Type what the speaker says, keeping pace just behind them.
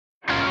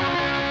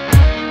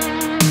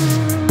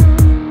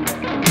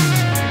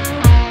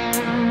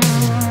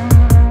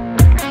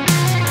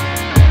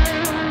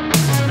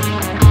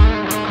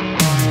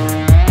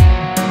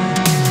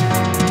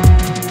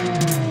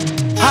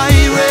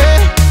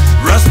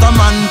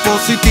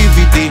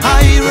positivity.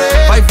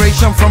 Irie,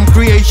 vibration from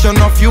creation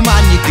of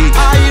humanity.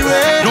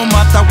 Irie, no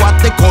matter what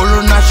the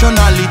color,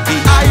 nationality.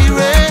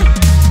 Irie,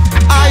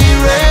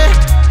 Irie,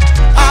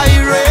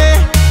 Irie,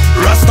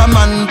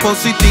 Rastaman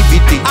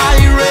positivity.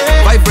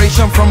 Irie,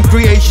 vibration from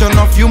creation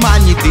of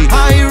humanity.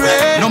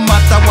 Irie, no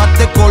matter what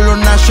the color,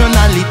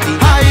 nationality.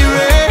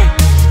 Irie,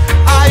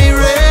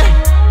 Irie,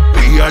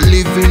 we are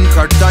living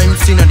hard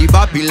times in the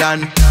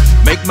Babylon.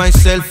 Make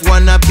myself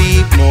wanna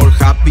be more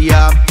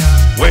happier.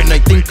 When I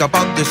think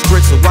about the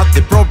stress of what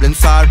the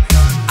problems are,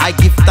 I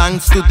give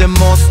thanks to the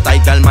Most High,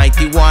 the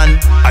Almighty One.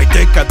 I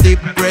take a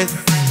deep breath,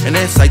 and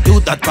as I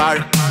do that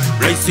part,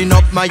 raising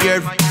up my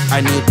earth,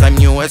 a new time,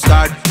 new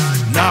start.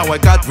 Now I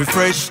got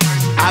refreshed,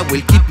 I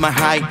will keep my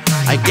high.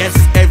 I guess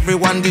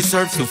everyone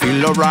deserves to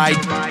feel alright.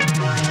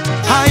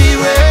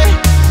 Irie,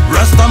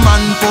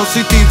 Rastaman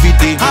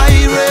positivity.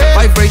 Irie,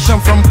 vibration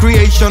from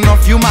creation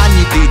of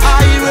humanity.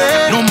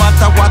 Irie, no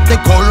matter what the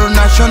color,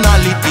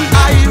 nationality.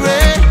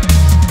 Irie,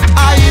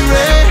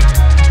 Irie,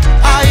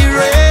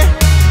 Irie,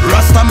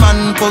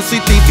 Rastaman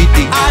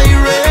positivity.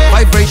 Irie,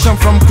 vibration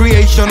from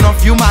creation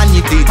of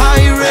humanity.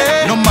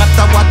 Irie, no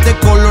matter what the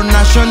color,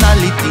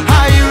 nationality.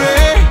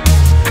 Irie,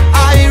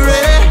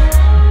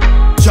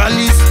 Irie,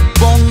 chalice,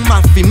 bong,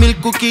 maffy,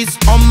 milk cookies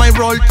on my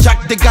roll.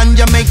 Jack the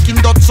ganja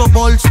making dots of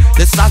balls.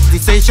 The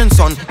satisfaction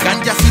son,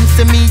 ganja sin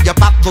semilla,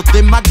 pato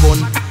de magon.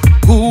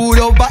 Good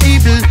over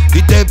evil,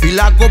 the devil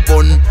a go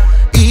bun.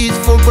 Is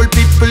for all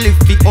people if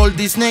we all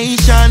this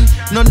nation.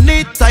 No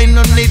need time,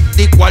 no need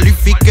the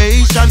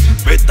qualification.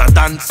 Better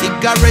than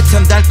cigarettes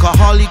and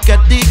alcoholic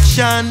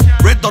addiction.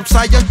 Red up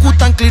science,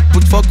 good and clear,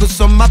 put focus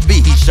on my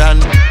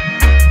vision.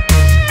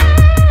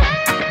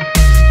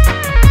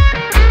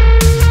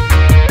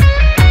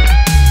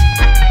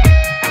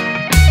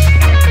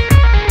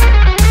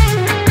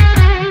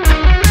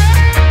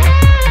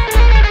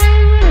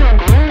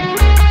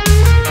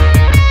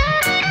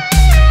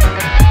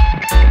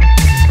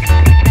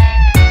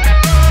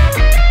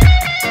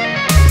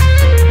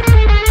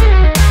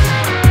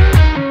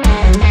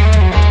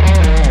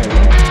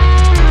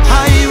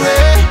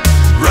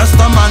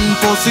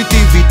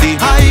 Positivity.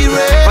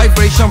 Irie,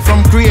 vibration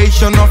from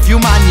creation of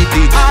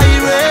humanity.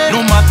 Irie,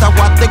 no matter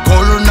what the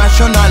color,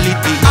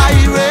 nationality.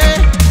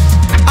 Irie,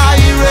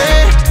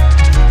 Irie,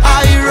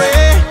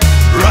 Irie,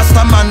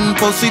 Rastaman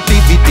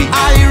positivity.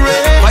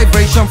 Irie,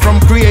 vibration from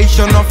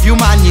creation of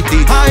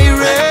humanity.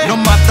 Irie, no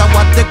matter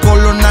what the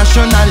color,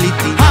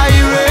 nationality.